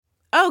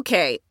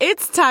Okay,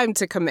 it's time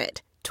to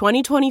commit.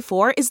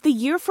 2024 is the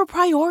year for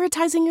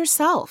prioritizing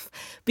yourself.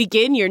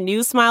 Begin your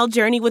new smile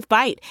journey with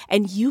Byte,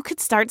 and you could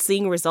start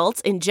seeing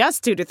results in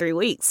just 2 to 3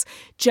 weeks.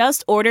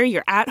 Just order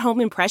your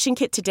at-home impression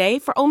kit today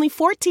for only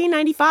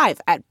 $14.95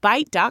 at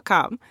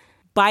Byte.com.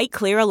 Byte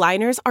Clear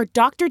aligners are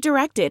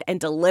doctor-directed and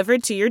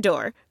delivered to your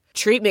door.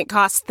 Treatment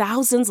costs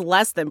thousands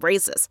less than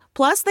braces.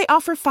 Plus, they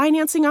offer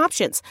financing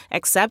options,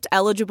 accept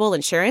eligible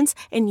insurance,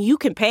 and you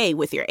can pay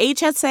with your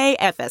HSA,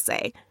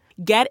 FSA.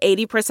 Get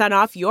 80%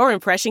 off your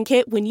impression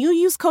kit when you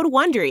use code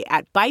WONDERY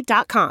at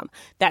Byte.com.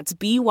 That's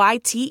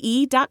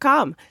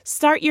BYTE.com.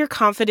 Start your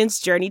confidence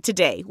journey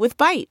today with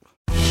Byte.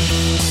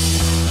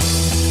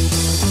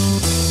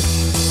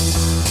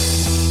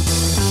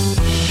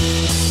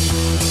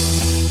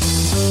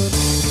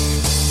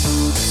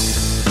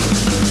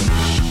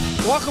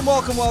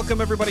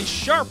 Welcome, everybody.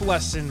 Sharp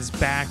Lessons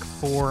back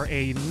for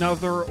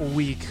another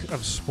week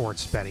of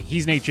sports betting.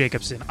 He's Nate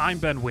Jacobson. I'm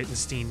Ben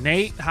Wittenstein.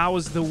 Nate, how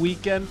was the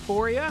weekend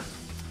for you?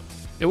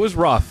 It was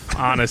rough,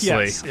 honestly.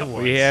 Yes, it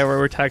was. We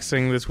were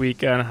texting this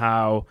weekend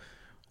how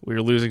we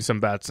were losing some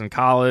bets in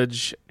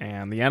college,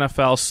 and the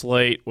NFL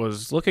slate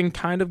was looking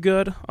kind of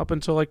good up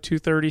until like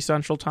 2:30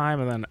 Central Time,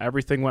 and then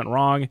everything went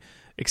wrong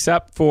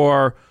except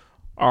for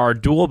our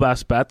dual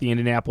best bet, the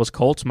Indianapolis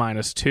Colts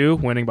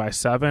 -2, winning by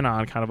 7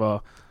 on kind of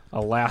a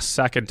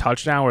last-second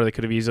touchdown where they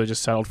could have easily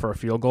just settled for a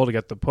field goal to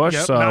get the push.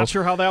 Yep, so not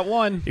sure how that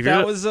won.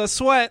 That was a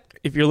sweat.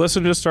 If you're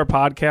listening just to our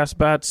podcast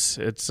bets,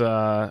 it's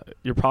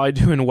you're probably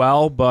doing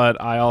well, but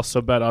I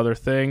also bet other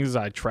things.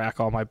 I track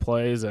all my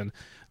plays, and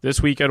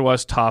this weekend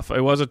was tough.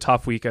 It was a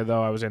tough weekend,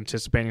 though. I was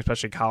anticipating,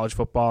 especially college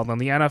football. And then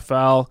the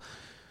NFL,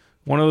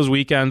 one of those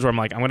weekends where I'm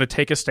like, I'm going to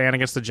take a stand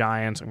against the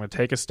Giants. I'm going to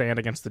take a stand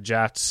against the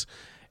Jets.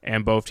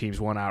 And both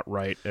teams won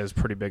outright as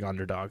pretty big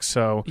underdogs.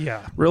 So,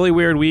 yeah, really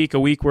weird week, a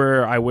week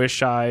where I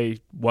wish I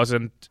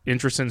wasn't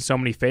interested in so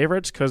many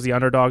favorites because the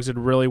underdogs did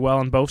really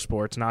well in both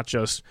sports, not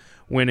just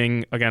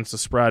winning against the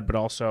spread, but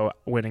also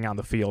winning on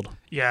the field.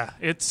 Yeah,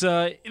 it's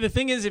the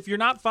thing is, if you're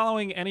not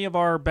following any of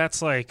our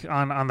bets like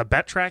on the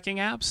bet tracking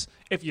apps,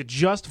 if you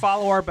just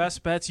follow our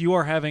best bets, you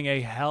are having a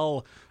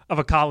hell of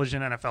a college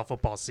and NFL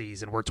football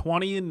season. We're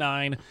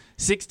 20-9,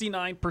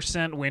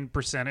 69% win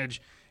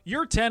percentage.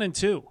 You're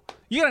 10-2.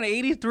 You got an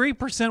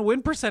 83%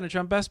 win percentage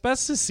on best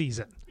bets this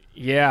season.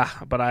 Yeah,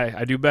 but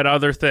I do bet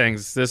other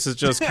things. This is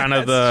just kind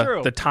of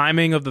the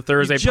timing of the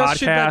Thursday podcast. You just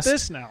should bet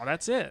this now.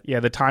 That's it. Yeah,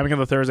 the timing of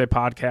the Thursday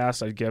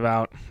podcast. I give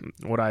out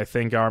what I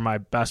think are my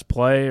best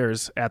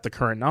players at the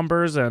current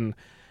numbers, and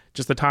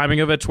just the timing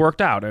of it's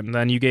worked out. And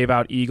then you gave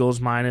out Eagles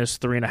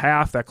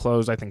 -3.5. That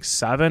closed, I think,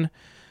 7.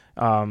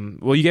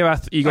 Well, you gave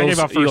out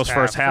Eagles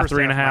first half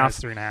 3.5.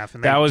 3.5,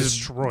 and that was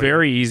destroyed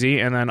very easy,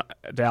 and then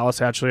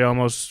Dallas actually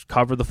almost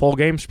covered the full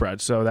game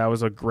spread. So that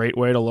was a great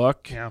way to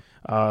look. Yeah.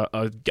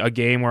 A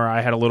game where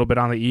I had a little bit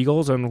on the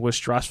Eagles and was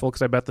stressful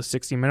because I bet the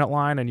 60-minute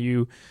line, and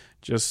you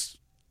just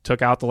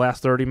took out the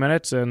last 30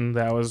 minutes, and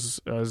that was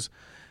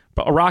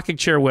a rocking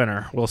chair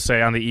winner, we'll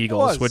say, on the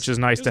Eagles, which is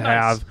nice to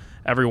have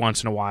every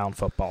once in a while in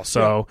football.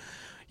 So.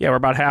 Yeah, we're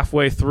about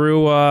halfway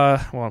through,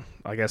 well,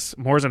 I guess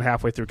more than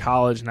halfway through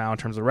college now in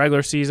terms of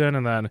regular season,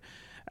 and then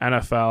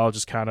NFL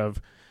just kind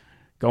of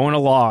going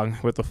along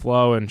with the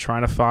flow and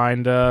trying to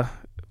find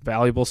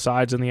valuable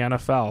sides in the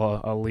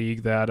NFL, a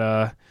league that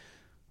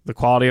the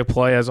quality of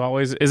play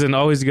isn't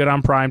always good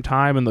on prime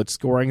time, and the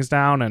scoring's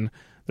down, and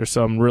there's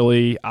some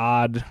really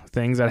odd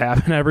things that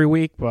happen every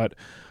week, but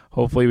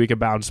hopefully we could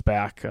bounce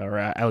back, or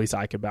at least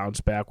I could bounce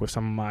back with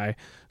some of my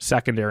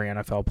secondary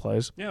NFL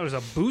plays. Yeah, there was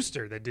a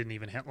booster that didn't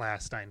even hit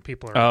last night, and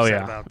people are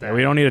upset about that. Yeah,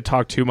 we don't need to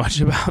talk too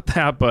much about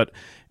that, but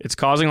it's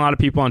causing a lot of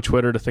people on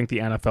Twitter to think the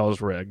NFL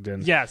is rigged.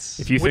 And yes,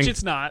 which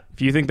it's not.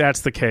 If you think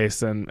that's the case,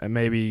 then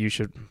maybe you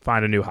should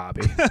find a new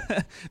hobby.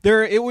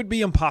 It would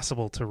be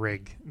impossible to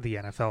rig the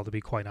NFL, to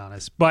be quite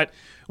honest. But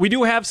we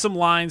do have some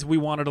lines we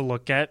wanted to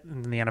look at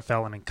in the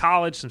NFL and in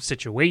college, some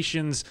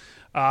situations.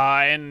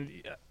 And,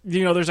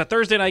 there's a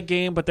Thursday night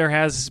game, but this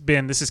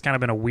has kind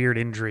of been a weird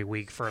injury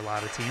week for a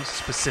lot of teams,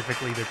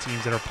 specifically the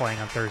teams that are playing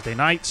on Thursday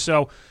night.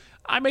 So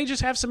I may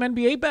just have some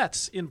NBA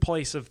bets in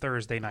place of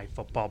Thursday night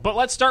football. But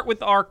let's start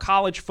with our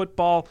college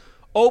football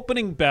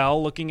opening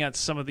bell, looking at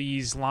some of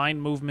these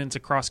line movements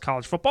across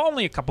college football.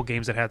 Only a couple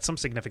games that had some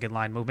significant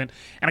line movement,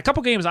 and a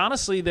couple games,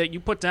 honestly, that you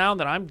put down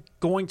that I'm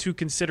going to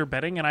consider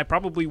betting, and I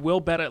probably will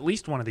bet at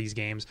least one of these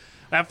games.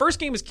 That first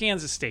game is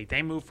Kansas State.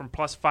 They moved from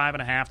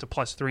 +5.5 to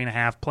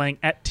 +3.5, playing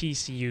at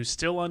TCU,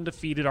 still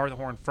undefeated are the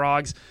Horned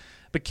Frogs.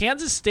 But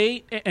Kansas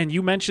State, and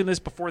you mentioned this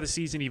before the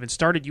season even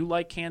started, you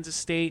like Kansas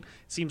State.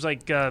 It seems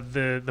like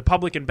the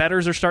public and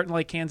bettors are starting to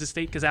like Kansas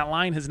State because that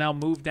line has now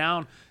moved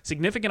down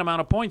significant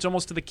amount of points,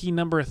 almost to the key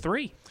number of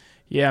 3.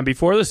 Yeah, and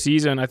before the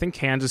season, I think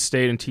Kansas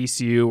State and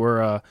TCU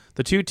were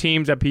the two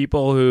teams that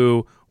people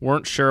who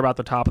weren't sure about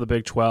the top of the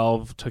Big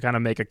 12 to kind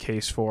of make a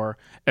case for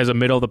as a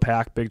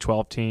middle-of-the-pack Big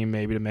 12 team,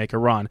 maybe to make a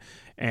run.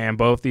 And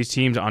both these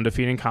teams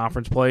undefeated in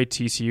conference play.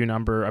 TCU,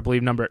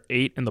 number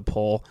 8 in the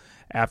poll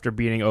after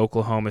beating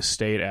Oklahoma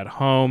State at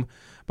home.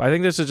 But I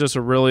think this is just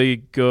a really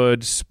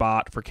good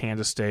spot for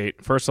Kansas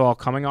State. First of all,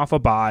 coming off a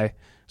bye,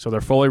 so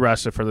they're fully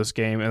rested for this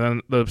game. And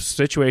then the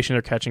situation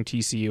they're catching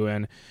TCU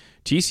in.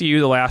 TCU,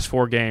 the last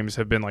 4 games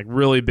have been like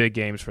really big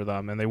games for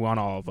them, and they won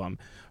all of them.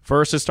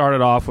 First, it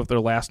started off with their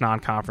last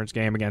non-conference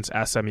game against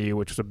SMU,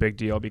 which was a big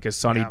deal because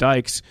Sonny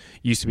Dykes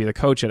used to be the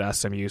coach at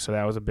SMU, so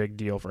that was a big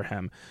deal for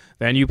him.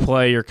 Then you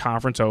play your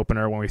conference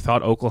opener when we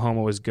thought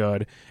Oklahoma was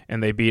good,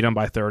 and they beat them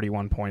by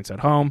 31 points at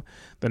home.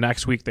 The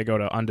next week, they go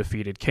to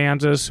undefeated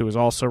Kansas, who was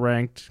also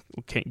ranked.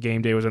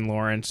 Game day was in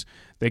Lawrence.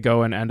 They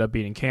go and end up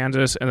beating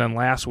Kansas. And then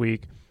last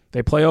week,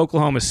 they play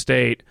Oklahoma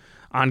State.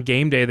 On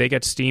game day, they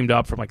get steamed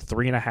up from like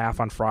 3.5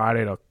 on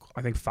Friday to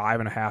I think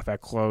 5.5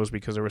 at close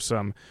because there was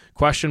some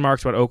question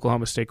marks about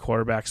Oklahoma State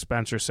quarterback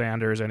Spencer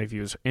Sanders and if he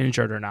was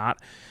injured or not.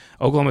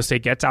 Oklahoma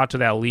State gets out to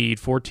that lead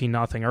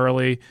 14-0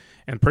 early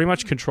and pretty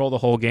much control the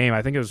whole game.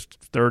 I think it was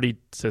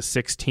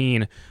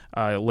 30-16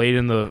 late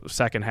in the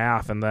second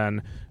half, and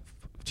then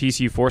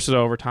TCU forces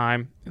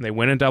overtime and they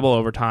win in double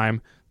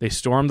overtime. They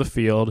storm the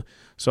field.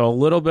 So a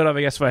little bit of,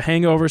 I guess, of a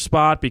hangover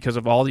spot because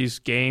of all these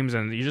games,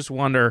 and you just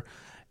wonder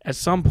at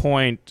some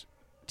point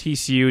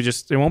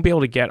TCU they won't be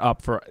able to get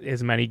up for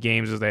as many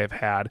games as they have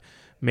had.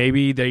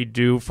 Maybe they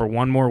do for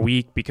one more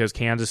week because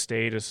Kansas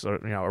State is a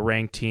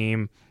ranked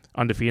team,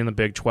 undefeated in the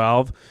Big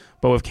 12.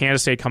 But with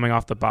Kansas State coming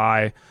off the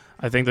bye,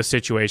 I think the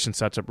situation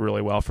sets up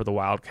really well for the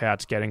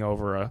Wildcats getting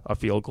over a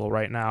field goal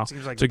right now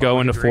to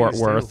go into Fort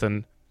Worth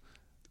and.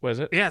 What is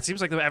it? Yeah, it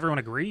seems like everyone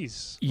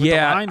agrees.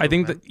 Yeah, I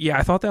think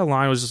I thought that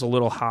line was just a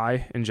little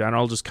high in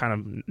general, just kind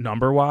of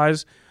number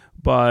wise.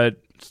 But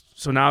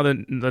so now the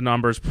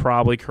number's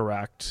probably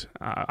correct.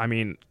 I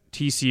mean,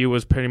 TCU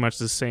was pretty much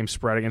the same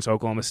spread against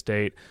Oklahoma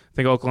State. I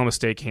think Oklahoma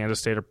State, Kansas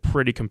State are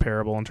pretty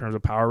comparable in terms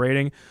of power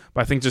rating,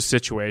 but I think just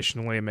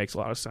situationally it makes a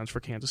lot of sense for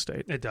Kansas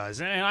State. It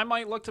does, and I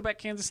might look to bet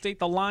Kansas State.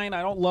 The line,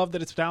 I don't love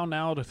that it's down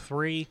now to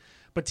 3,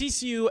 but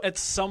TCU at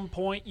some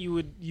point you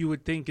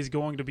would think is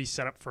going to be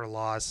set up for a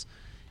loss.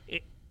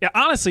 Yeah,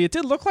 honestly, it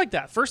did look like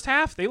that. First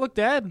half, they looked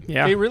dead.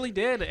 Yeah. They really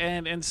did.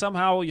 And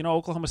somehow,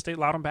 Oklahoma State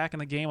allowed them back in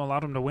the game,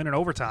 allowed them to win in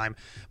overtime.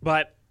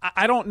 But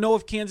I don't know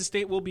if Kansas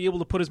State will be able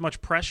to put as much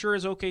pressure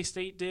as OK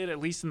State did, at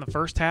least in the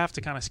first half,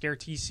 to kind of scare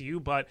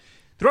TCU. But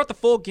throughout the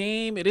full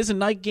game, it is a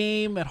night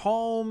game at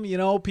home.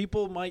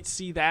 People might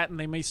see that, and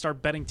they may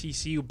start betting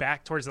TCU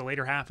back towards the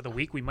later half of the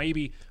week. We'll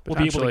be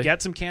able to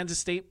get some Kansas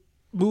State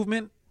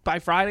movement by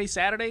Friday,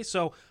 Saturday.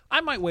 So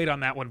I might wait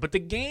on that one. But the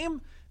game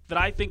that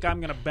I think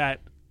I'm going to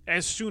bet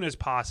as soon as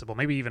possible,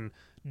 maybe even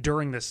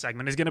during this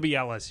segment, is going to be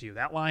LSU.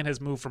 That line has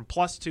moved from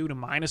 +2 to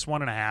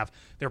 -1.5.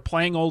 They're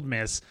playing Ole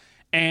Miss,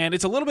 and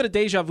it's a little bit of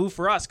deja vu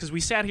for us because we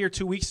sat here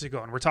 2 weeks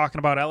ago and we're talking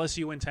about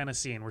LSU and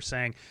Tennessee, and we're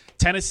saying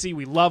Tennessee,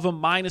 we love them,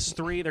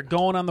 -3. They're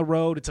going on the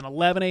road. It's an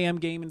 11 a.m.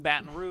 game in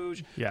Baton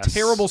Rouge. Yes.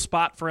 Terrible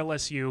spot for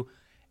LSU.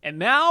 And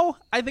now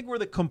I think we're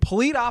the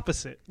complete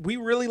opposite. We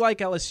really like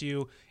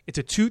LSU. It's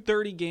a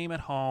 2:30 game at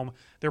home.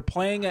 They're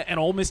playing an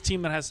Ole Miss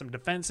team that has some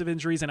defensive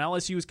injuries, and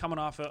LSU is coming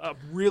off a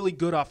really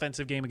good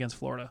offensive game against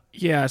Florida.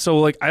 Yeah,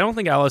 so I don't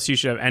think LSU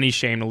should have any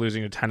shame to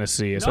losing to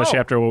Tennessee, especially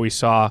after what we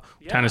saw,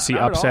 Tennessee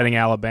upsetting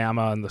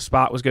Alabama, and the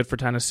spot was good for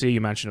Tennessee.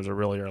 You mentioned it was a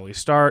really early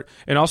start,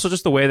 and also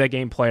just the way that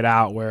game played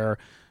out where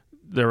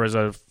there was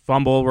a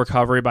fumble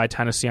recovery by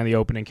Tennessee on the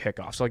opening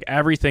kickoff. So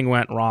everything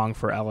went wrong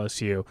for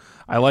LSU.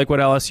 I like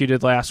what LSU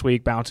did last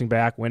week, bouncing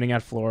back, winning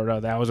at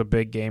Florida. That was a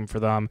big game for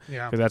them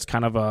because that's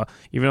kind of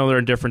even though they're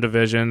in different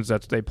divisions,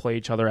 they play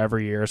each other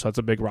every year, so it's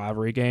a big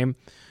rivalry game.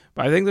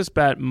 But I think this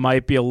bet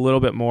might be a little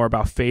bit more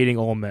about fading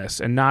Ole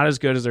Miss, and not as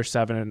good as their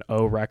 7-0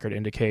 record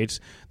indicates.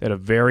 They had a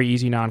very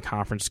easy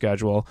non-conference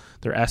schedule.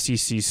 Their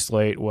SEC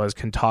slate was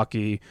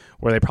Kentucky,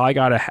 where they probably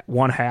got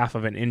one half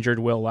of an injured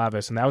Will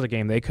Levis, and that was a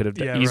game they could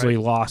have easily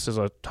lost as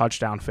a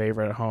touchdown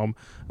favorite at home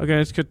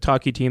against a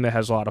Kentucky team that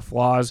has a lot of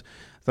flaws.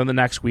 Then the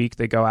next week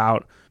they go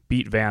out,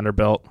 beat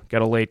Vanderbilt,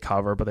 get a late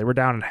cover, but they were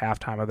down at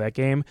halftime of that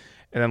game.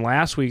 And then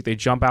last week they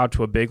jump out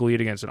to a big lead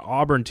against an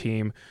Auburn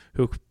team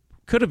who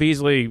could have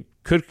easily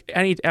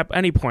at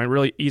any point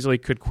really easily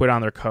could quit on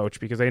their coach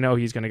because they know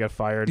he's going to get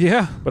fired.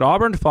 Yeah. But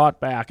Auburn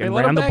fought back and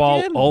ran the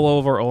ball all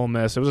over Ole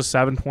Miss. It was a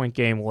 7-point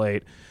game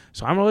late.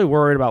 So I'm really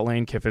worried about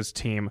Lane Kiffin's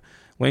team.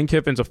 Lane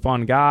Kiffin's a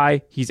fun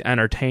guy. He's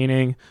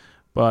entertaining.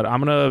 But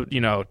I'm going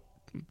to,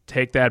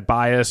 take that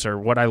bias or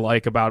what I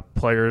like about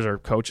players or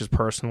coaches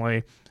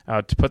personally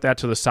to put that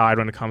to the side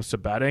when it comes to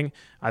betting.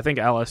 I think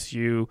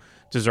LSU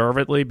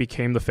deservedly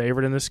became the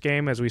favorite in this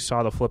game as we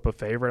saw the flip of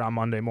favorite on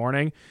Monday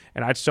morning,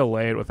 and I'd still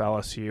lay it with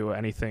LSU,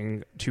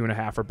 anything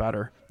 2.5 or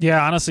better.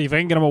 Yeah, honestly, if I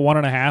can get them a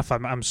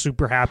 1.5, I'm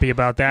super happy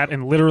about that.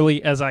 And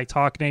literally, as I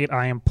talk, Nate,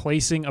 I am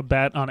placing a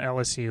bet on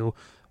LSU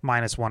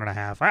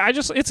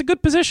 -1.5. It's a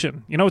good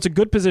position. It's a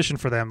good position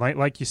for them,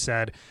 like you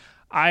said.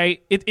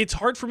 It's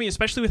hard for me,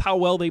 especially with how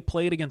well they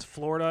played against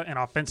Florida and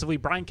offensively.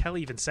 Brian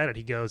Kelly even said it.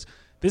 He goes,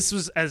 "This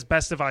was as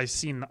best as I've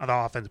seen the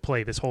offense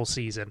play this whole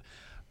season."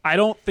 I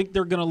don't think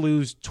they're going to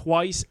lose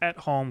twice at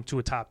home to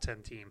a top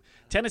 10 team.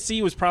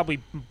 Tennessee was probably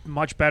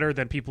much better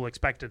than people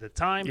expected at the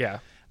time. Yeah.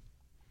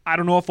 I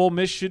don't know if Ole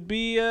Miss should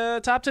be a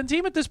top 10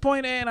 team at this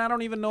point, and I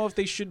don't even know if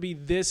they should be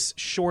this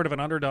short of an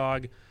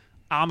underdog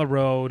on the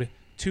road.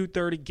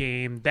 2:30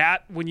 game.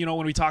 That, when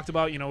we talked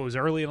about, it was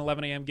early, an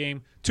 11 a.m.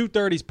 game,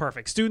 2:30 is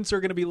perfect. Students are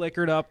going to be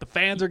liquored up. The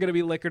fans are going to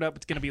be liquored up.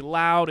 It's going to be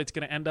loud. It's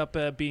going to end up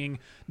being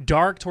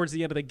dark towards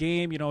the end of the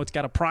game. It's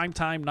got a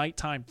primetime,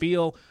 nighttime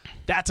feel.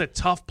 That's a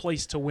tough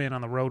place to win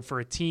on the road for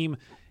a team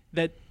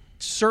that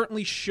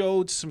certainly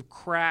showed some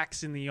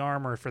cracks in the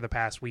armor for the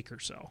past week or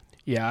so.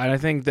 Yeah, and I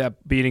think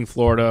that beating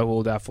Florida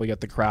will definitely get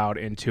the crowd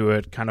into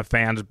it, kind of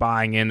fans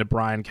buying into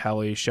Brian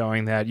Kelly,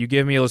 showing that you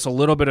give me just a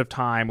little bit of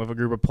time with a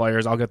group of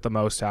players, I'll get the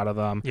most out of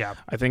them. Yeah.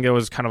 I think it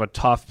was kind of a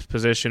tough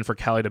position for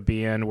Kelly to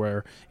be in,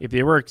 where if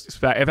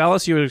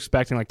LSU was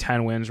expecting like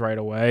 10 wins right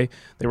away,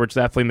 they were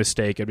definitely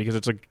mistaken, because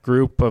it's a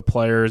group of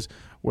players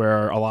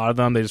where a lot of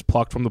them they just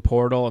plucked from the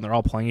portal and they're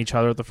all playing each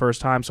other at the first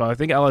time. So I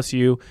think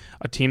LSU,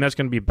 a team that's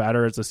going to be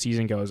better as the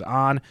season goes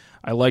on.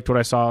 I liked what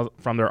I saw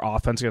from their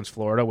offense against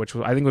Florida, which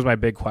I think was my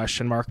big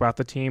question mark about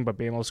the team, but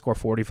being able to score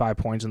 45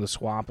 points in the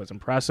Swamp was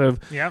impressive.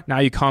 Yeah. Now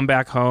you come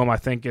back home, I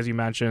think, as you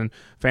mentioned,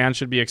 fans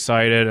should be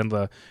excited,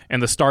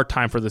 and the start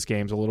time for this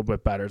game is a little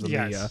bit better than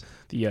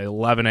the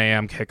 11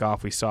 a.m.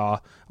 kickoff we saw,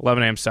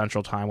 11 a.m.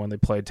 Central Time when they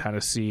played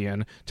Tennessee,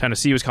 and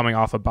Tennessee was coming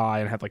off a bye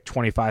and had like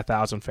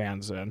 25,000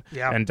 fans in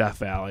Death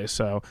Valley.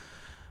 So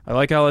I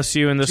like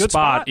LSU in this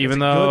spot, even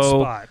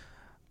though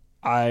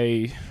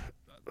I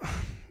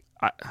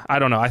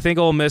don't know. I think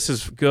Ole Miss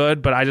is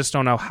good, but I just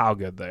don't know how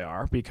good they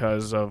are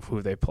because of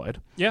who they played.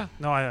 Yeah,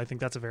 no, I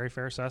think that's a very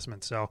fair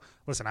assessment. So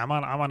listen, I'm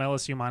on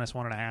LSU minus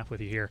 1.5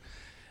 with you here.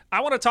 I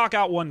want to talk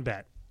out one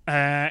bet.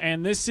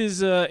 And this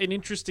is an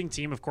interesting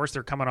team. Of course,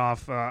 they're coming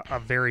off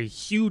a very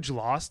huge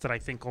loss that I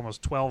think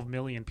almost 12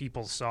 million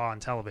people saw on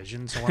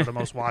television. So one of the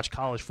most watched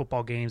college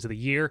football games of the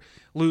year.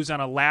 Lose on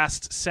a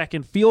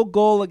last-second field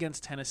goal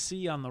against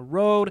Tennessee on the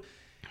road.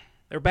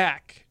 They're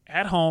back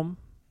at home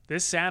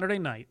this Saturday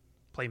night.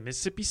 Play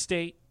Mississippi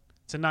State.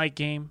 It's a night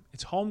game.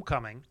 It's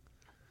homecoming.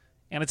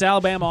 And it's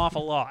Alabama off a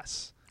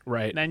loss.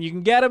 Right. And you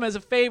can get them as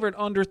a favorite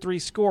under 3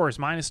 scores,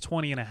 minus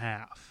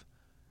 20.5.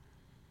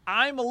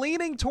 I'm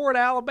leaning toward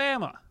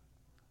Alabama.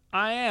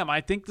 I am.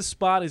 I think the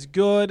spot is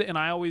good, and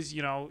I always,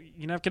 you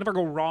can never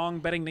go wrong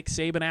betting Nick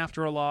Saban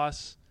after a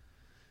loss.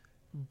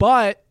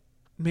 But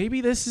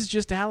maybe this is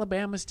just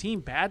Alabama's team.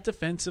 Bad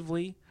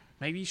defensively.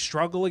 Maybe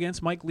struggle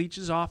against Mike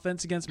Leach's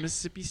offense against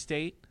Mississippi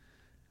State.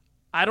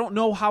 I don't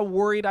know how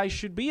worried I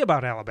should be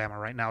about Alabama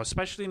right now,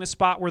 especially in a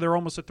spot where they're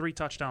almost a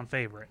 3-touchdown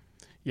favorite.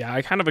 Yeah,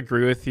 I kind of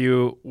agree with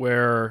you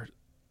where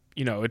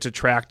it's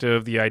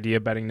attractive, the idea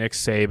of betting Nick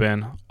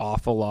Saban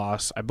off a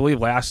loss. I believe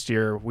last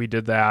year we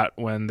did that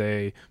when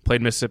they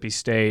played Mississippi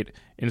State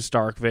in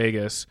Stark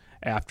Vegas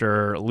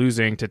after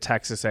losing to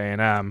Texas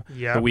A&M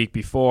the week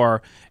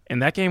before.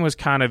 And that game was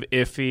kind of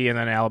iffy, and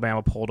then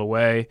Alabama pulled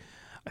away.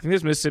 I think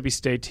this Mississippi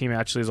State team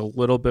actually is a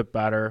little bit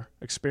better.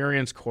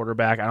 Experienced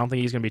quarterback. I don't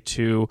think he's going to be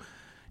too,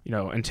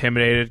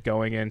 intimidated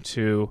going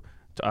into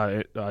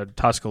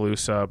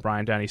Tuscaloosa,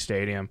 Bryant-Denny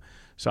Stadium.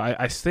 So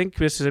I think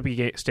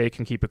Mississippi State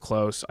can keep it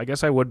close. I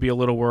guess I would be a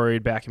little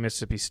worried back in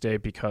Mississippi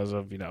State because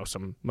of,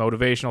 some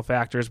motivational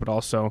factors, but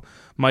also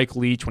Mike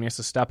Leach, when he has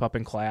to step up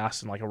in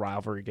class in like a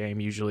rivalry game,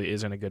 usually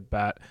isn't a good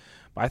bet.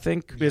 But I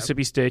think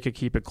Mississippi State could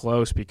keep it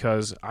close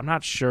because I'm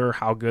not sure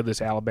how good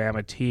this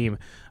Alabama team,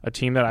 a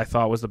team that I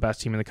thought was the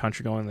best team in the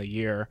country going into the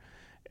year,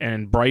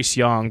 and Bryce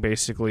Young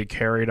basically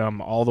carried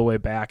them all the way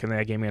back in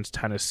that game against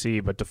Tennessee.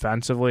 But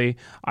defensively,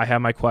 I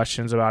have my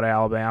questions about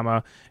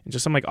Alabama and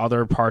just some like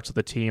other parts of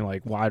the team,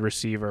 like wide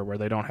receiver, where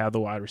they don't have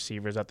the wide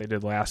receivers that they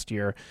did last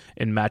year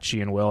in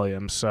Mechie and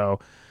Williams. So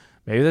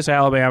maybe this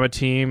Alabama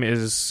team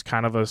is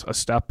kind of a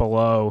step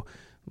below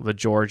the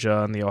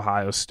Georgia and the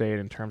Ohio State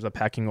in terms of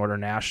pecking order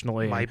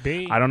nationally. Might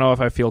be. I don't know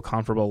if I feel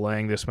comfortable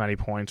laying this many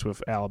points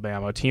with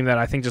Alabama, a team that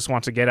I think just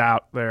wants to get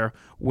out there,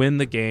 win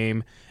the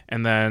game,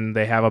 and then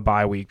they have a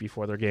bye week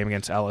before their game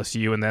against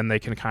LSU, and then they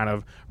can kind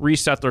of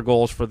reset their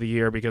goals for the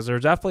year because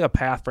there's definitely a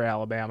path for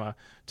Alabama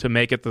to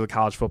make it to the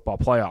college football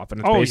playoff. And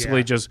it's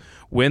basically just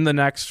win the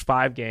next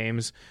 5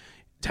 games.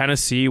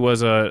 Tennessee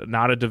was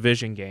not a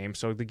division game,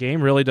 so the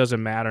game really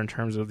doesn't matter in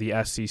terms of the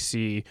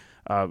SEC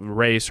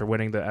race or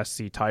winning the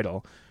SEC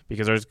title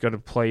because they're going to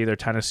play either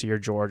Tennessee or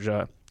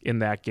Georgia in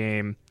that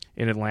game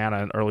in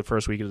Atlanta in early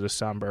first week of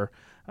December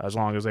as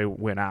long as they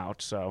win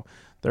out. So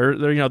they're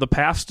the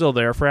path's still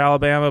there for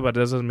Alabama, but it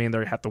doesn't mean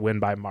they have to win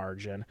by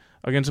margin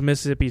against a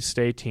Mississippi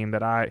State team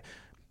that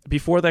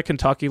before that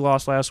Kentucky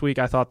loss last week,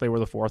 I thought they were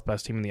the 4th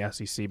best team in the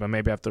SEC, but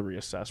maybe I have to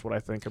reassess what I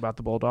think about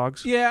the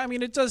Bulldogs. Yeah, I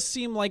mean, it does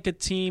seem like a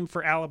team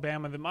for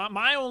Alabama.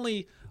 My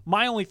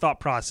only thought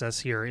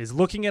process here is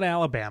looking at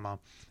Alabama,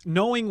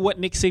 knowing what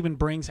Nick Saban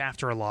brings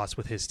after a loss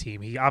with his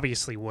team. He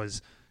obviously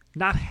was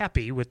not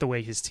happy with the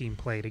way his team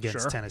played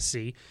against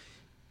Tennessee.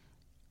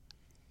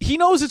 He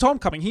knows it's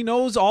homecoming. He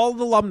knows all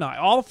the alumni,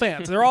 all the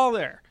fans. They're all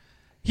there.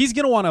 He's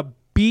going to want to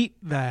beat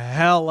the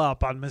hell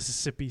up on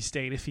Mississippi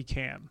State if he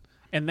can.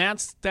 And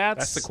that's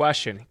the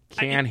question.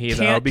 Can he,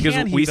 though?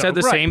 Because we said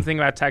the same thing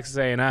about Texas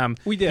A&M.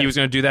 We did. He was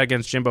going to do that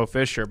against Jimbo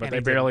Fisher, but And they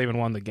barely even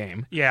won the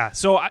game. Yeah.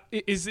 So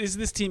is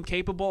this team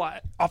capable?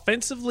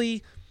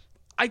 Offensively,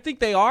 I think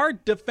they are.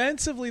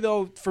 Defensively,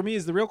 though, for me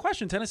is the real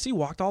question. Tennessee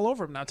walked all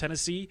over them. Now,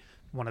 Tennessee,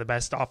 one of the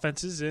best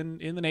offenses in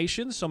the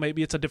nation, so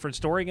maybe it's a different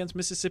story against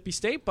Mississippi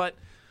State. But,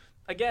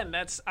 again,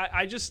 that's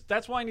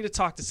why I need to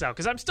talk this out,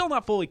 because I'm still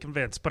not fully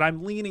convinced, but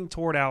I'm leaning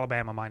toward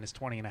Alabama minus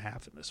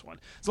 20.5 in this one.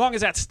 As long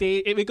as if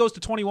it goes to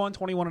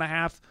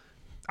 21.5,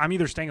 I'm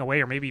either staying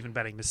away or maybe even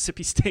betting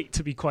Mississippi State,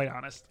 to be quite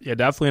honest. Yeah,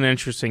 definitely an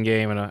interesting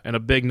game and a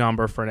big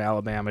number for an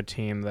Alabama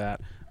team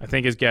that I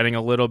think is getting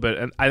a little bit.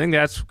 And I think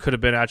that could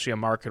have been actually a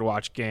market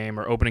watch game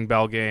or opening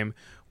bell game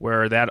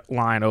where that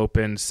line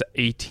opened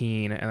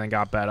 18 and then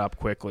got bet up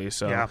quickly.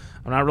 So yeah.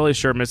 I'm not really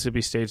sure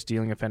Mississippi State's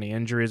dealing with any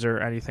injuries or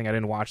anything. I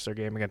didn't watch their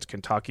game against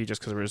Kentucky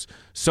just because there was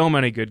so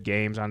many good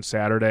games on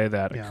Saturday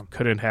that I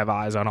couldn't have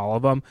eyes on all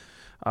of them.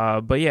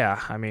 But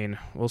yeah, I mean,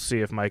 we'll see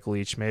if Mike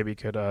Leach maybe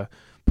could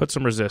put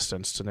some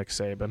resistance to Nick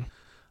Saban.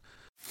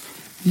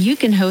 You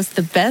can host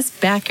the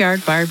best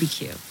backyard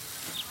barbecue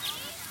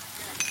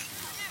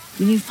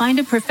when you find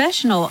a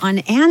professional on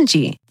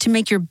Angie to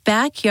make your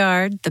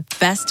backyard the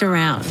best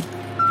around.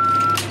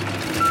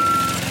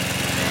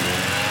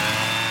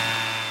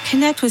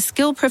 Connect with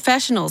skilled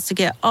professionals to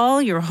get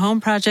all your home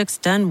projects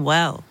done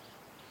well.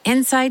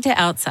 Inside to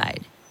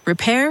outside,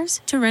 repairs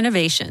to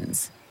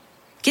renovations.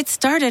 Get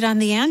started on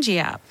the Angie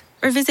app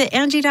or visit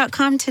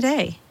Angie.com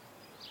today.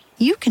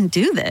 You can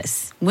do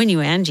this when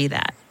you Angie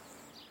that.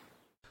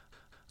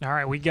 All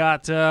right, we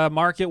got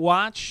Market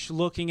Watch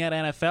looking at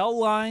NFL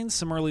lines,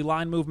 some early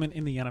line movement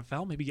in the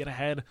NFL. Maybe get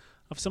ahead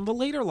of some of the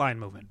later line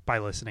movement by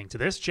listening to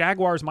this.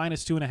 Jaguars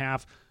minus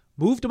 2.5,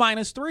 move to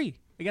minus 3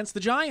 against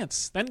the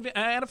Giants. Then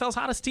NFL's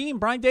hottest team,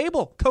 Brian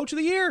Dable, Coach of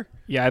the Year.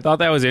 Yeah, I thought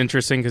that was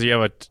interesting because you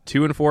have a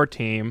 2-4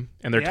 team,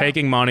 and they're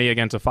taking money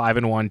against a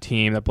 5-1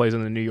 team that plays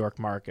in the New York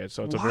market.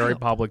 So it's a very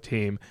public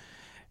team.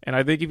 And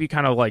I think if you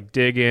kind of like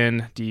dig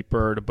in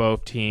deeper to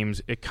both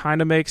teams, it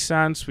kind of makes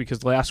sense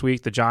because last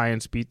week the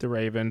Giants beat the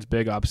Ravens,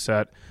 big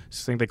upset. I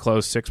think they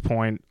closed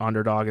 6-point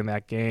underdog in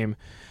that game.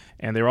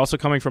 And they were also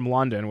coming from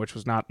London, which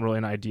was not really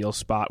an ideal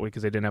spot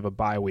because they didn't have a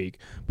bye week.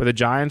 But the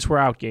Giants were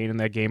outgained in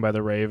that game by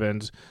the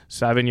Ravens,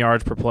 7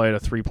 yards per play to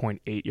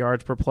 3.8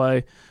 yards per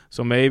play.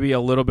 So maybe a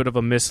little bit of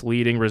a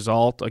misleading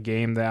result, a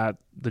game that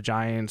the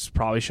Giants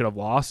probably should have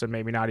lost and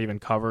maybe not even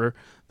cover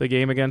the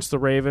game against the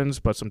Ravens,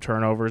 but some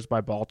turnovers by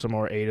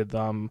Baltimore aided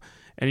them.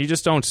 And you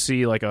just don't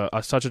see like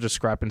such a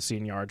discrepancy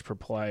in yards per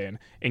play and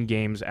in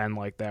games end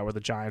like that where the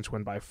Giants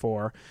win by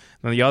 4.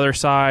 And on the other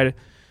side,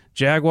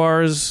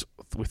 Jaguars,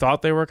 we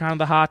thought they were kind of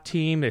the hot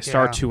team. They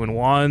start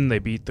 2-1. They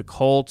beat the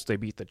Colts. They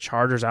beat the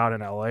Chargers out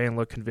in L.A. and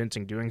look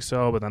convincing doing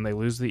so, but then they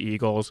lose the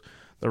Eagles.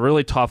 The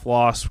really tough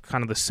loss,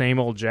 kind of the same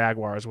old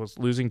Jaguars, was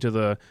losing to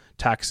the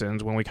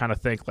Texans when we kind of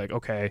think like,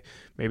 okay,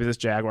 maybe this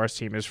Jaguars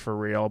team is for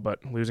real,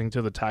 but losing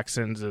to the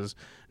Texans is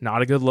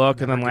not a good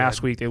look. And then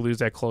last week they lose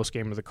that close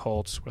game to the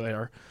Colts where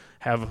they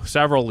have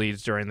several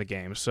leads during the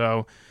game.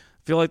 So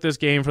I feel like this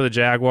game for the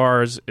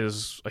Jaguars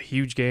is a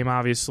huge game,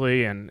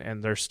 obviously,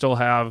 and they still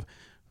have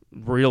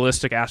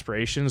realistic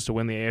aspirations to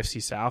win the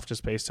AFC South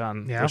just based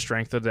on the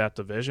strength of that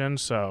division.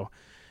 So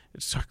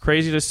it's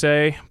crazy to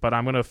say, but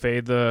I'm going to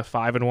fade the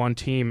 5-1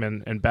 team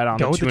and bet on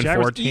the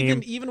 2-4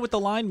 team. Even with the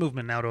line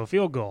movement now to a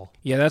field goal.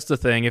 Yeah, that's the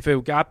thing. If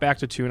it got back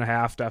to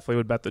 2.5, definitely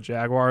would bet the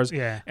Jaguars.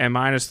 Yeah. And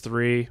minus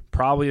 3,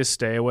 probably a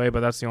stay away,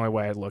 but that's the only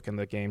way I'd look in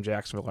the game,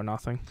 Jacksonville or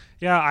nothing.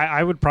 Yeah,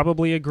 I would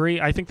probably agree.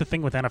 I think the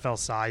thing with NFL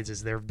sides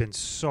is they've been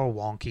so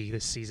wonky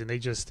this season. They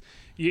just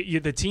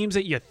the teams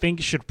that you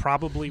think should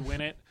probably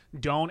win it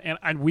don't,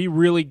 and we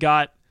really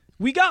got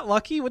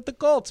lucky with the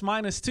Colts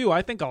minus 2.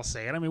 I think I'll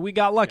say it. I mean, we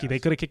got lucky. Yes. They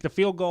could have kicked a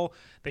field goal.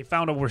 They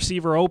found a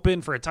receiver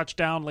open for a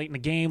touchdown late in the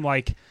game.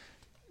 Like,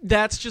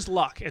 that's just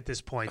luck at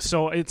this point.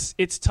 So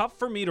it's tough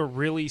for me to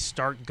really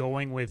start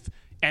going with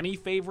any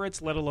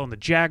favorites, let alone the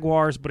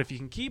Jaguars. But if you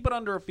can keep it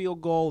under a field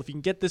goal, if you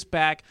can get this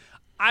back,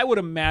 I would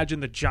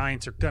imagine the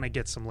Giants are going to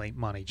get some late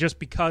money just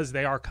because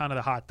they are kind of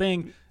the hot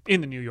thing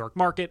in the New York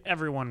market.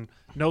 Everyone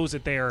knows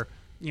that they are,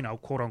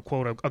 quote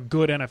unquote, a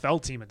good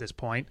NFL team at this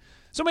point.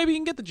 So maybe you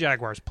can get the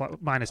Jaguars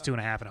minus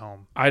 2.5 at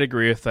home. I'd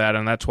agree with that,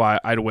 and that's why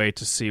I'd wait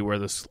to see where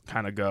this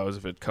kind of goes.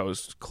 If it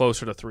goes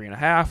closer to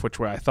 3.5, which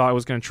I thought it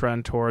was going to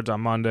trend towards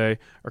on Monday,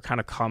 or kind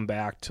of come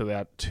back to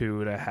that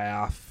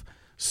 2.5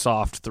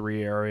 soft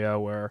 3 area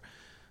where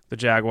the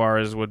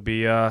Jaguars would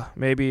be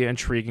maybe an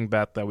intriguing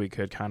bet that we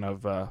could kind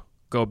of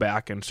go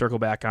back and circle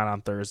back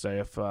on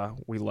Thursday if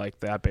we like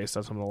that based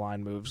on some of the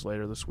line moves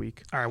later this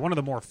week. All right, one of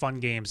the more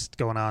fun games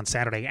going on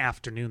Saturday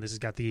afternoon. This has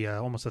got the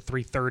almost a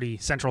 3:30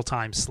 Central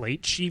Time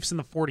slate. Chiefs and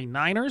the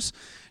 49ers.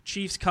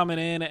 Chiefs coming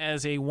in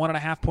as a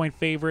 1.5-point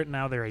favorite.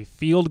 Now they're a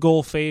field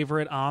goal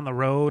favorite on the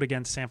road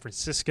against San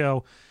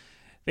Francisco.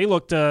 They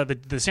looked the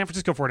San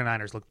Francisco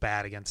 49ers looked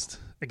bad against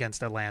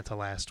Atlanta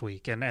last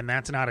week, and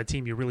that's not a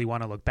team you really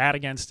want to look bad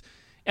against.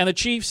 And the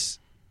Chiefs,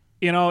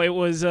 it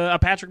was a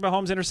Patrick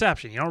Mahomes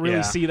interception. You don't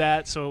really see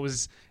that, so it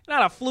was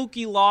not a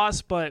fluky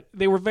loss, but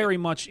they were very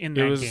much in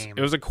that game.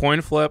 It was a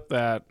coin flip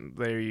that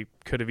they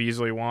could have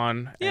easily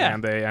won,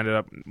 and they ended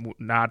up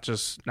not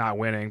just not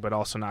winning, but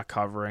also not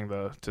covering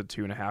the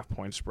 2.5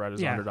 point spread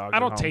as underdogs. I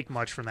don't take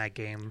much from that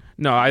game.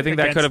 No, I think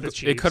that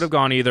could have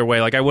gone either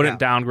way. Like I wouldn't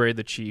downgrade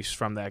the Chiefs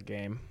from that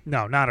game.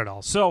 No, not at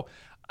all. So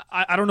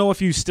I don't know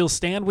if you still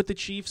stand with the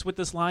Chiefs with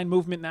this line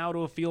movement now to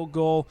a field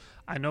goal.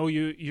 I know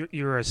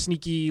you're a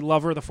sneaky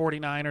lover of the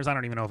 49ers. I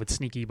don't even know if it's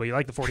sneaky, but you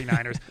like the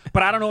 49ers.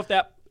 But I don't know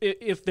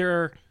if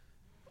their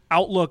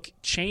outlook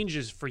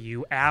changes for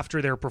you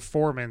after their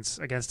performance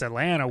against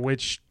Atlanta,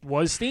 which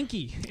was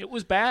stinky. It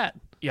was bad.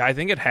 Yeah, I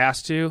think it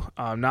has to.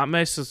 Not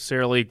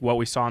necessarily what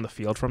we saw on the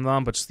field from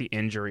them, but just the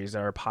injuries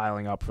that are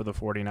piling up for the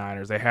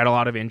 49ers. They had a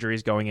lot of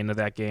injuries going into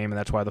that game, and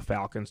that's why the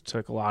Falcons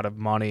took a lot of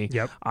money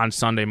on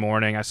Sunday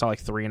morning. I saw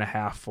like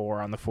 3.5,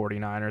 4 on the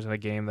 49ers in a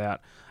game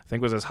that I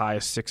think was as high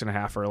as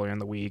 6.5 earlier in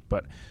the week.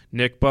 But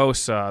Nick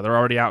Bosa, they're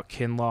already out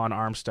Kinlaw and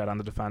Armstead on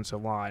the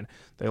defensive line.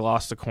 They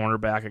lost a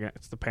cornerback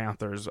against the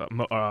Panthers,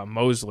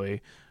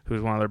 Mosley,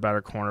 who's one of their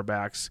better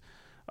cornerbacks.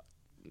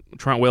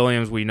 Trent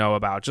Williams we know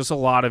about. Just a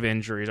lot of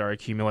injuries are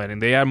accumulating.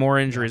 They had more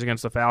injuries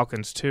against the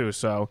Falcons too,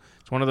 so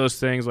it's one of those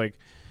things like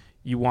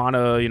you want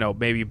to,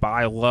 maybe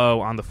buy low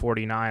on the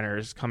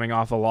 49ers coming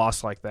off a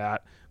loss like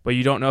that, but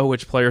you don't know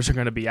which players are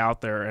going to be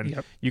out there,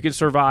 and you can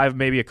survive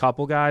maybe a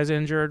couple guys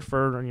injured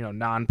for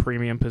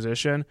non-premium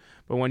position,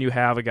 but when you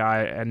have a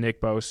guy at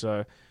Nick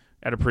Bosa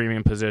at a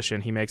premium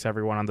position, he makes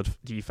everyone on the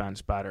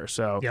defense better.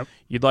 So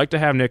you'd like to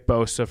have Nick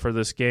Bosa for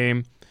this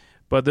game.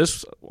 But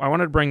I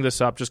wanted to bring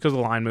this up just because of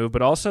the line move,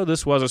 but also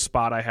this was a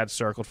spot I had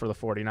circled for the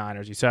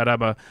 49ers. You said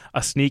I'm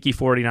a sneaky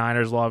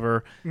 49ers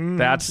lover.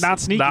 That's not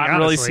sneaky, not honestly.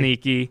 really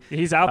sneaky.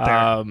 He's out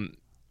there.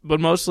 But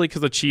mostly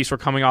because the Chiefs were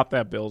coming off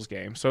that Bills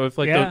game. So if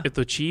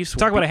the Chiefs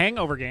talk about a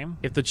hangover game,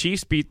 if the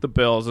Chiefs beat the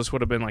Bills, this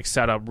would have been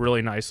set up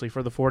really nicely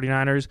for the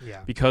 49ers.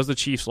 Because the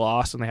Chiefs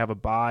lost and they have a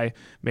bye,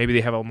 maybe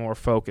they have a more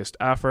focused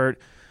effort.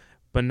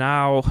 But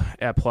now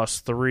at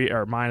 +3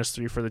 or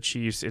 -3 for the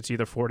Chiefs, it's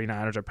either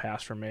 49ers or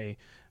pass for me.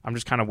 I'm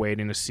just kind of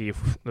waiting to see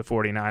if the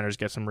 49ers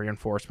get some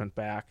reinforcement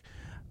back.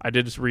 I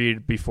did just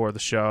read before the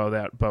show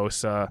that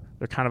Bosa,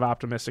 they're kind of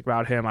optimistic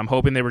about him. I'm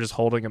hoping they were just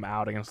holding him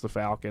out against the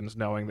Falcons,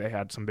 knowing they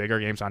had some bigger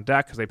games on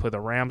deck because they play the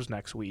Rams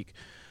next week.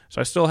 So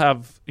I still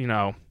have,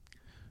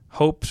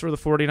 hopes for the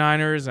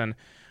 49ers, and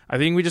I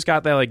think we just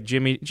got that,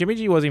 Jimmy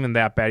G wasn't even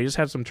that bad. He just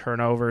had some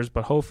turnovers,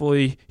 but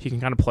hopefully he can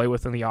kind of play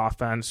within the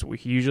offense.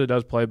 He usually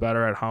does play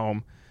better at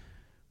home.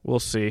 We'll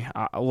see.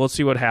 We'll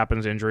see what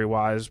happens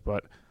injury-wise,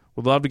 but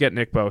would love to get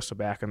Nick Bosa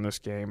back in this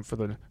game for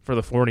the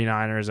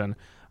 49ers, and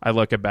I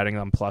look at betting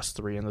them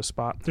 +3 in this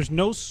spot. There's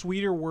no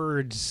sweeter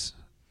words,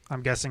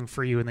 I'm guessing,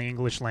 for you in the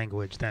English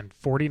language than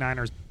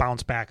 49ers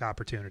bounce back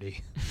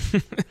opportunity.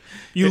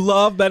 You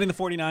love betting the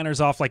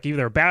 49ers off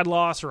either a bad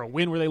loss or a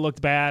win where they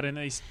looked bad, and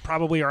they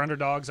probably are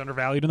underdogs,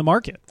 undervalued in the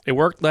market. It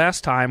worked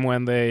last time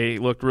when they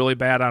looked really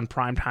bad on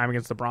prime time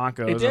against the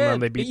Broncos, and then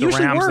they beat the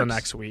Rams the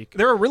next week.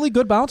 They're a really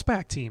good bounce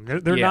back team.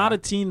 They're not a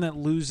team that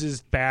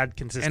loses bad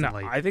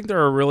consistently. And I think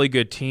they're a really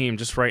good team.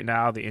 Just right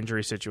now, the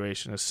injury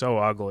situation is so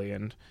ugly,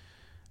 and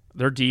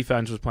their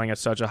defense was playing at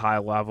such a high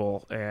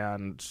level,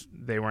 and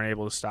they weren't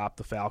able to stop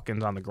the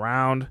Falcons on the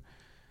ground.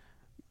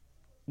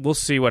 We'll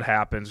see what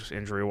happens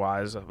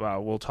injury-wise.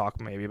 We'll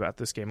talk maybe about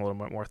this game a little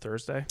bit more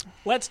Thursday.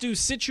 Let's do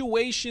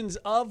situations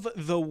of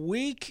the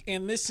week,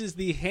 and this is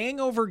the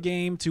hangover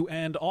game to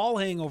end all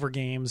hangover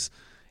games,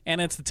 and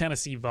it's the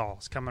Tennessee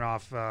Vols coming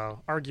off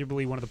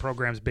arguably one of the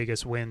program's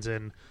biggest wins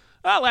in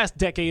last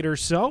decade or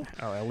so.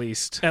 Oh, at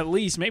least,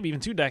 maybe even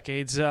 2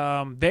 decades.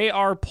 They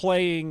are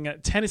playing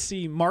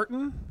Tennessee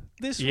Martin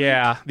this week.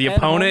 Yeah, the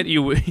opponent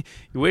you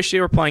wish they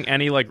were playing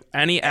any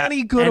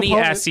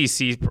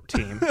SEC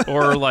team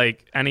or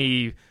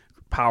any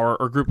power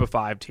or group of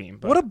 5 team.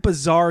 But what a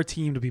bizarre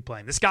team to be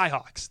playing. The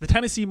Skyhawks, the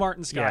Tennessee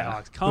Martin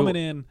Skyhawks coming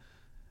in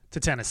to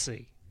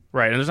Tennessee.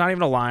 Right, and there's not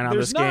even a line on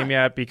this game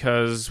yet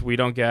because we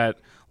don't get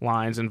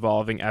lines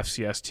involving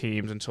FCS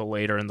teams until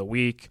later in the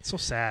week. It's so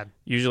sad.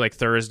 Usually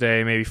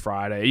Thursday, maybe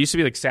Friday. It used to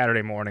be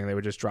Saturday morning they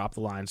would just drop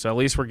the line. So at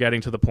least we're getting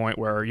to the point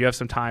where you have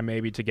some time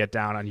maybe to get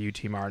down on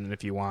UT Martin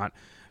if you want,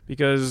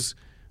 because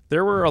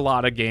there were a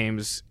lot of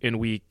games in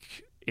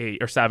week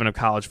 8 or 7 of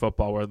college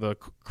football where the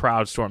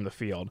crowd stormed the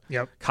field.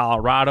 Yep.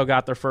 Colorado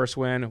got their first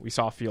win. We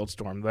saw a field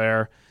storm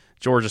there.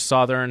 Georgia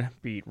Southern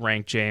beat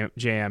ranked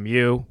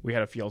JMU. We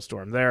had a field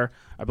storm there.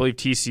 I believe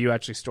TCU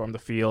actually stormed the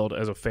field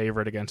as a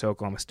favorite against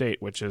Oklahoma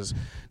State, which is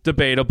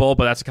debatable,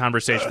 but that's a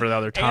conversation for the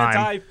other time.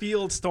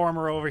 Anti-field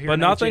stormer over here. But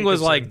nothing was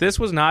this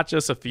was not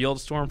just a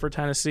field storm for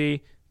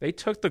Tennessee. They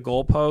took the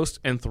goalpost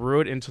and threw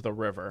it into the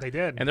river. They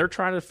did. And they're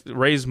trying to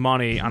raise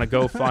money on a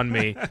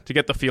GoFundMe to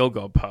get the field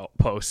goal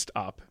post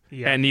up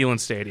at Neyland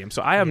Stadium.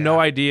 So I have no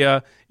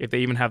idea if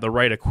they even have the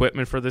right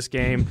equipment for this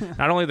game.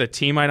 Not only the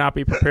team might not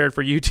be prepared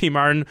for UT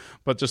Martin,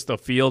 but just the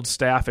field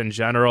staff in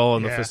general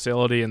and the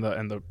facility and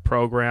the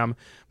program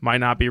might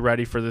not be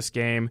ready for this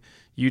game.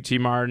 UT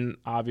Martin,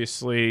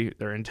 obviously,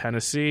 they're in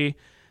Tennessee.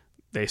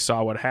 they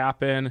saw what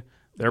happened.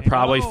 They're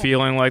probably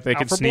feeling like they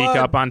could sneak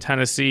up on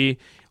Tennessee.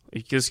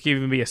 This could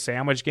even be a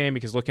sandwich game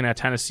because looking at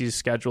Tennessee's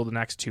schedule the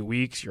next 2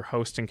 weeks, you're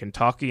hosting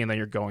Kentucky and then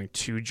you're going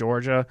to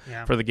Georgia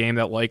for the game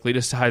that likely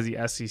decides the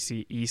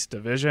SEC East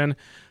Division.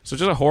 So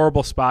just a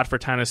horrible spot for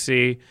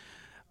Tennessee.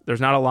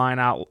 There's not a line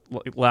out,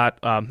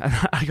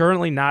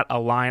 currently not a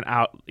line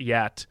out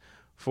yet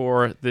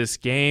for this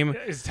game.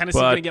 Is Tennessee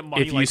going to get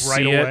money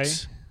right away?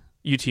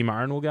 UT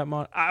Martin will get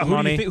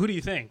money. Who do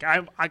you think?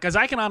 Because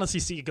I can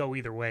honestly see it go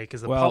either way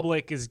because the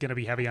public is going to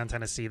be heavy on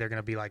Tennessee. They're going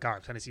to be like, all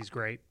right, Tennessee's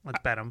great. Let's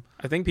bet them.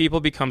 I think people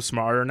become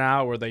smarter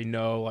now where they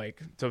know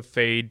to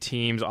fade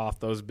teams off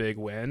those big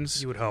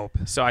wins. You would hope.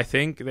 So I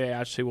think they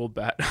actually will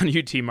bet on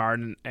UT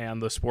Martin, and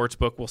the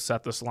sportsbook will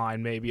set this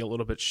line maybe a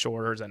little bit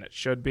shorter than it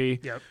should be,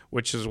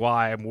 which is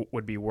why I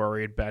would be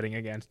worried betting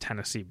against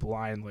Tennessee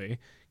blindly.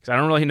 Because I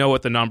don't really know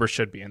what the number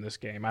should be in this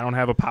game. I don't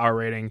have a power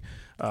rating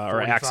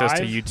or access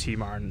to UT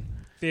Martin.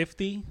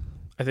 50?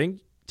 I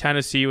think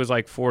Tennessee was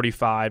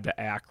 45 to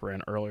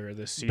Akron earlier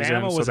this season,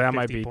 Bama was so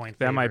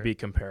that might be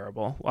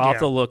comparable. I'll have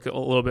to look a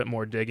little bit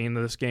more digging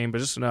into this game, but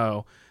just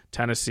know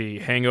Tennessee,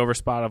 hangover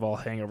spot of all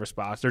hangover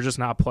spots. They're just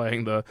not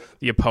playing the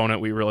opponent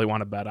we really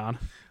want to bet on.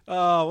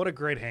 Oh, what a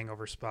great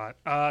hangover spot.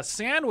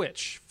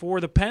 Sandwich for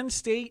the Penn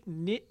State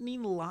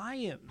Nittany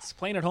Lions,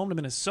 playing at home to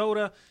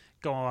Minnesota.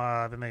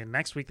 Then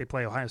next week they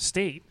play Ohio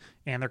State,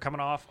 and they're coming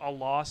off a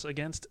loss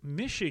against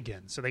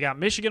Michigan. So they got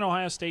Michigan,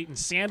 Ohio State, and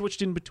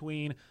sandwiched in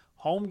between.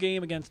 Home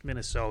game against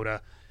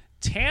Minnesota.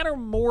 Tanner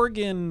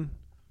Morgan,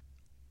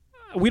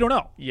 we don't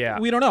know. Yeah.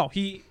 We don't know.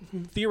 He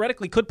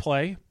theoretically could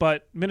play,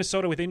 but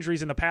Minnesota with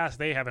injuries in the past,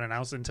 they haven't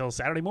announced until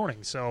Saturday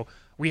morning. So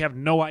we have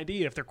no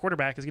idea if their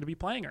quarterback is going to be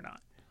playing or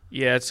not.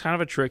 Yeah, it's kind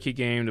of a tricky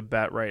game to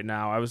bet right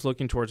now. I was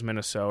looking towards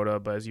Minnesota,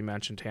 but as you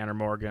mentioned, Tanner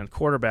Morgan,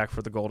 quarterback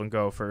for the Golden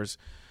Gophers,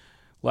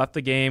 left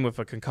the game with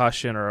a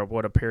concussion or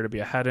what appeared to be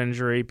a head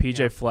injury.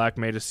 PJ Fleck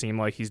made it seem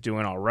like he's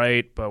doing all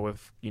right, but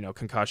with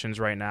concussions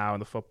right now in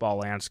the football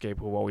landscape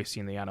of what we see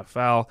in the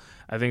NFL,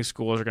 I think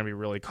schools are going to be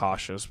really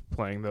cautious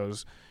playing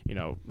those,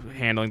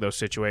 handling those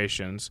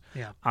situations.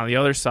 Yeah. On the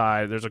other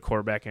side, there's a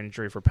quarterback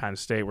injury for Penn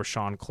State where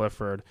Sean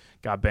Clifford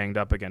got banged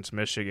up against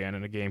Michigan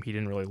in a game he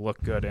didn't really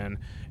look good in,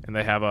 and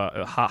they have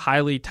a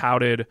highly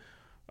touted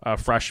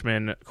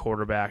freshman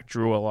quarterback,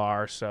 Drew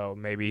Allar, so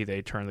maybe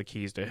they turn the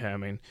keys to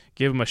him and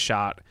give him a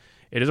shot.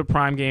 It is a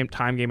time game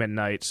at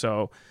night,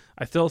 so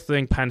I still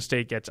think Penn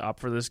State gets up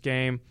for this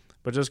game,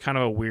 but just kind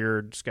of a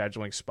weird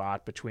scheduling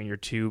spot between your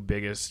two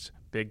biggest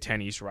Big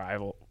Ten East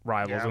rivals,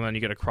 and then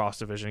you get a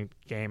cross-division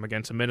game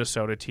against a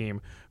Minnesota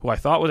team who I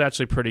thought was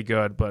actually pretty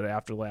good, but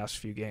after the last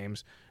few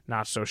games,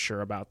 not so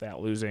sure about that,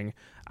 losing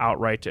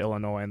outright to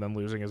Illinois and then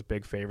losing as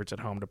big favorites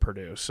at home to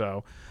Purdue.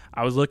 So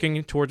I was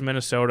looking towards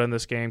Minnesota in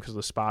this game because of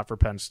the spot for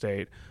Penn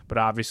State, but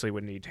obviously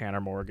would need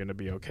Tanner Morgan to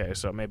be okay,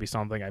 so maybe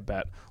something I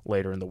bet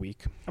later in the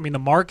week. I mean, the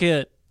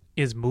market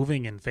is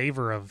moving in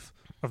favor of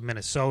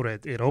Minnesota.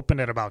 It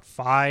opened at about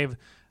 5,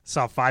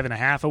 saw 5.5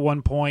 at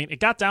one point. It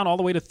got down all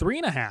the way to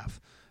 3.5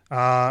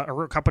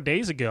 a couple of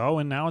days ago,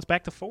 and now it's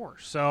back to 4.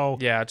 So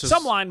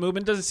some line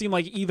movement. Doesn't seem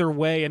like either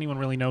way anyone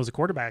really knows the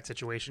quarterback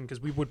situation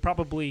because we would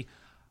probably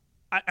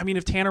I mean,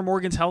 if Tanner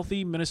Morgan's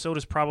healthy,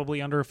 Minnesota's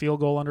probably under a field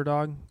goal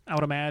underdog, I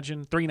would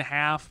imagine.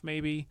 3.5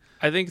 maybe.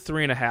 I think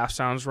 3.5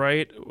 sounds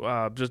right,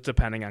 just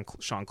depending on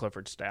Sean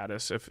Clifford's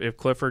status. If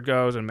Clifford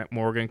goes and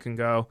Morgan can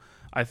go,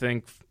 I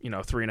think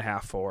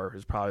 3.5, 4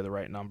 is probably the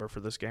right number for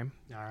this game.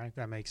 All right,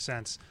 that makes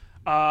sense.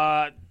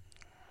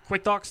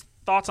 Quick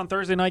thoughts on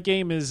Thursday night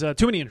game is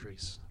too many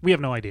injuries. We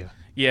have no idea.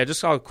 Yeah,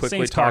 just I'll quickly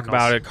Saints, talk Cardinals.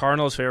 about it.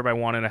 Cardinals favored by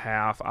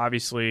 1.5.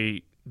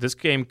 Obviously, this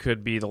game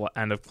could be the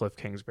end of Cliff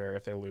Kingsbury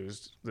if they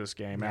lose this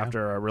game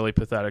after a really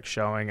pathetic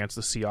showing against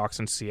the Seahawks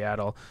in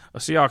Seattle. A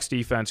Seahawks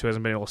defense who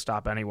hasn't been able to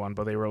stop anyone,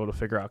 but they were able to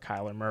figure out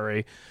Kyler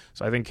Murray.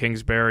 So I think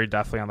Kingsbury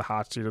definitely on the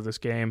hot seat of this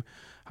game.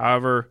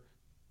 However,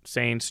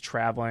 Saints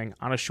traveling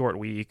on a short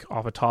week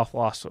off a tough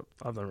loss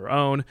of their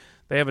own.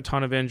 They have a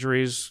ton of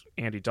injuries.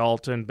 Andy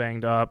Dalton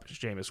banged up,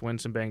 Jameis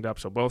Winston banged up,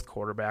 so both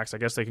quarterbacks. I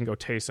guess they can go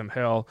Taysom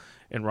Hill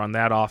and run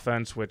that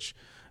offense, which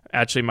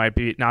actually might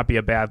not be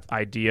a bad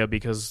idea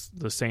because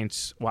the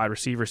Saints wide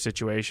receiver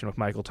situation with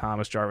Michael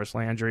Thomas, Jarvis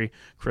Landry,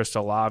 Chris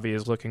Olave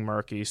is looking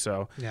murky.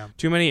 So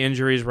too many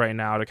injuries right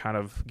now to kind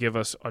of give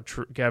us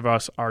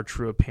our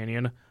true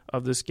opinion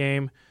of this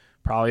game.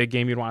 Probably a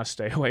game you'd want to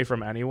stay away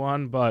from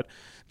anyone, but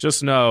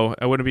just know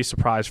I wouldn't be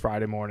surprised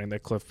Friday morning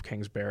that Cliff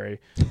Kingsbury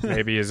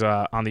maybe is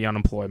on the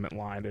unemployment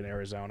line in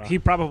Arizona. He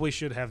probably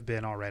should have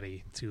been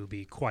already, to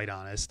be quite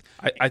honest.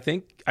 I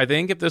think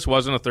if this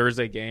wasn't a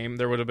Thursday game,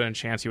 there would have been a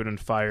chance he would have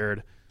been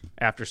fired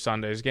after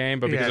Sunday's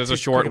game, but because it's a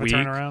short week,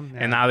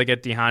 and now they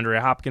get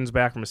DeAndre Hopkins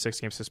back from a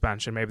 6-game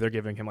suspension, maybe they're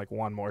giving him like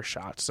one more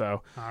shot.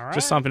 So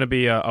just something to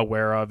be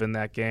aware of in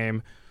that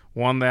game.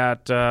 One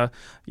that,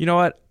 you know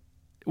what,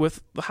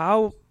 with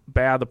how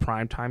bad the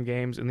primetime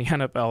games in the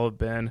NFL have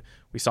been.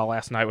 We saw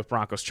last night with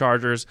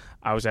Broncos-Chargers.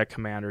 I was at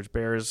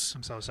Commanders-Bears.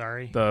 I'm so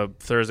sorry. The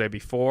Thursday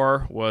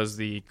before was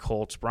the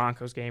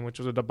Colts-Broncos game, which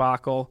was a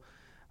debacle.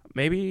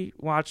 maybe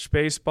watch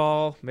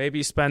baseball,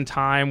 maybe spend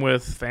time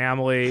with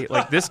family.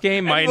 Like, this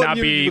game might not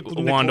be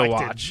one to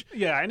watch.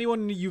 Yeah,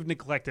 anyone you've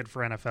neglected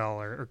for NFL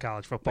or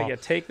college football. But yeah,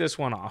 take this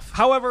one off.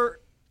 However,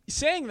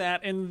 saying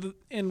that and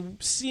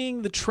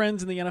seeing the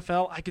trends in the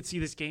NFL, I could see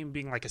this game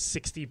being like a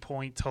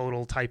 60-point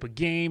total type of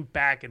game,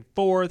 back and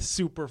forth,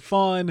 super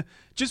fun,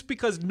 just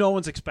because no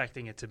one's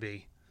expecting it to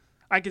be.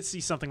 I could see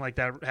something like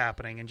that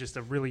happening in just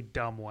a really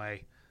dumb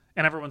way.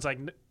 And everyone's like,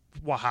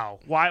 wow,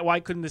 why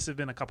couldn't this have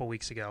been a couple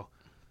weeks ago?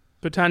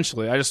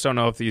 Potentially. I just don't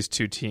know if these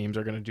two teams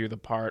are going to do the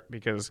part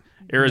because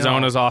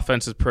Arizona's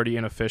offense is pretty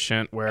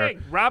inefficient. Hey,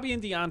 Robbie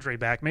and DeAndre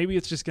back. Maybe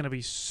it's just going to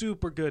be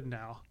super good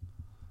now.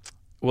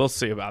 We'll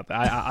see about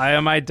that. I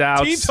have my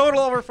doubts. Team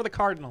total over for the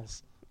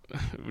Cardinals.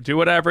 Do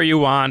whatever you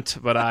want,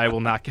 but I will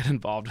not get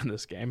involved in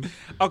this game.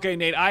 Okay,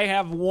 Nate, I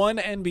have one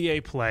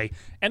NBA play.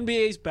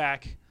 NBA's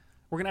back.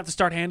 We're going to have to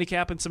start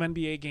handicapping some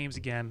NBA games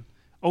again.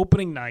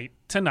 Opening night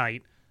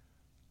tonight.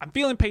 I'm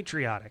feeling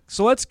patriotic.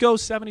 So let's go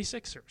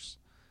 76ers.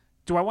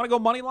 Do I want to go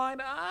money line?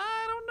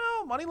 I don't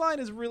know. Money line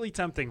is really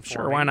tempting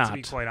for me, why not? To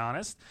be quite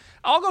honest.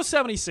 I'll go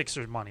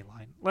 76ers money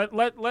line.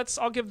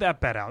 I'll give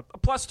that bet out. A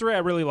 +3 I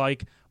really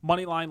like.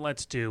 Money line,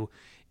 let's do.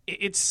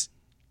 It's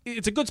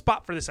a good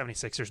spot for the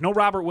 76ers. No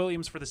Robert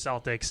Williams for the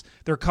Celtics.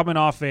 They're coming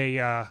off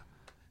a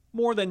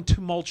more than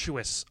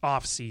tumultuous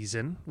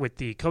offseason with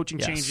the coaching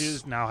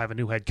changes. Now have a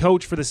new head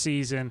coach for the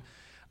season.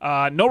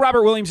 No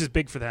Robert Williams is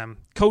big for them.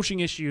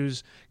 Coaching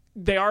issues.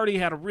 They already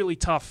had a really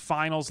tough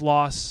finals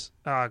loss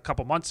a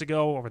couple months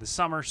ago over the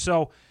summer.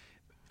 So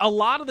a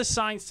lot of the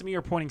signs to me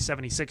are pointing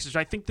 76ers.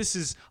 I think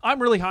I'm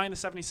really high in the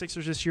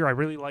 76ers this year. I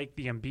really like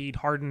the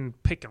Embiid-Harden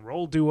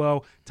pick-and-roll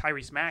duo.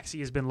 Tyrese Maxey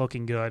has been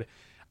looking good.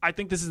 I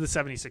think this is the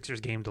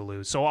 76ers game to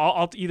lose. So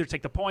I'll either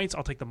take the points,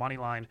 I'll take the money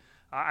line.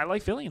 I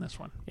like Philly in this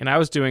one. And I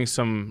was doing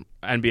some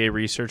NBA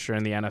research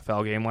during the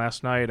NFL game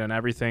last night, and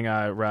everything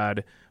I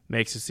read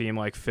makes it seem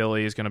like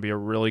Philly is going to be a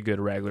really good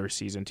regular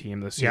season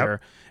team this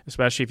year,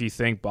 especially if you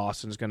think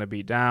Boston's going to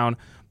be down.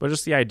 But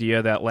just the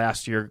idea that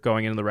last year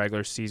going into the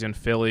regular season,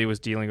 Philly was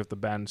dealing with the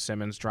Ben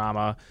Simmons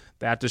drama.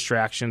 That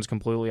distraction's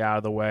completely out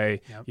of the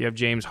way. Yep. You have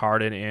James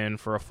Harden in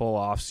for a full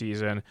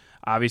offseason.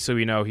 Obviously,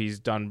 we know he's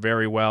done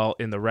very well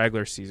in the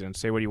regular season.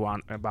 Say what you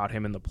want about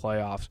him in the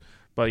playoffs.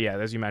 But yeah,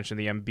 as you mentioned,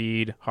 the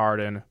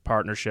Embiid-Harden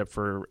partnership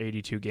for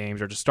 82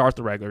 games or to start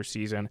the regular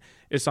season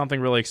is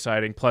something really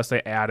exciting. Plus,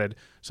 they added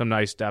some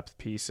nice depth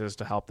pieces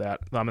to help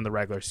them in the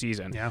regular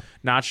season. Yeah.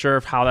 Not sure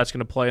how that's going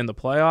to play in the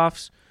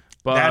playoffs,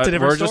 but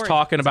we're just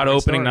talking about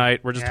opening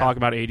night. We're just talking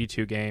about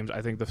 82 games.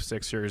 I think the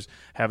Sixers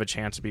have a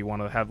chance to be one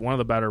of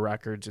the better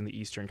records in the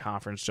Eastern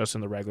Conference just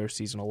in the regular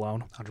season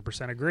alone.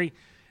 100% agree.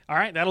 All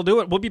right, that'll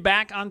do it. We'll be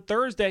back on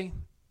Thursday.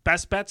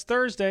 Best Bets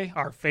Thursday,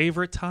 our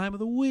favorite time of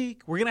the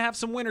week. We're going to have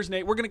some winners,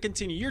 Nate. We're going to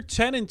continue. You're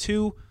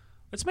 10-2.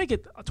 Let's make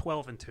it a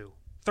 12-2,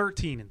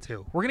 13-2.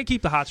 We're going to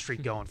keep the hot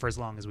streak going for as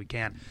long as we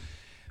can.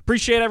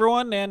 Appreciate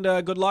everyone, and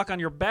good luck on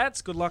your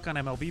bets. Good luck on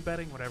MLB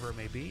betting, whatever it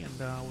may be, and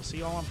we'll see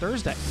you all on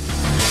Thursday.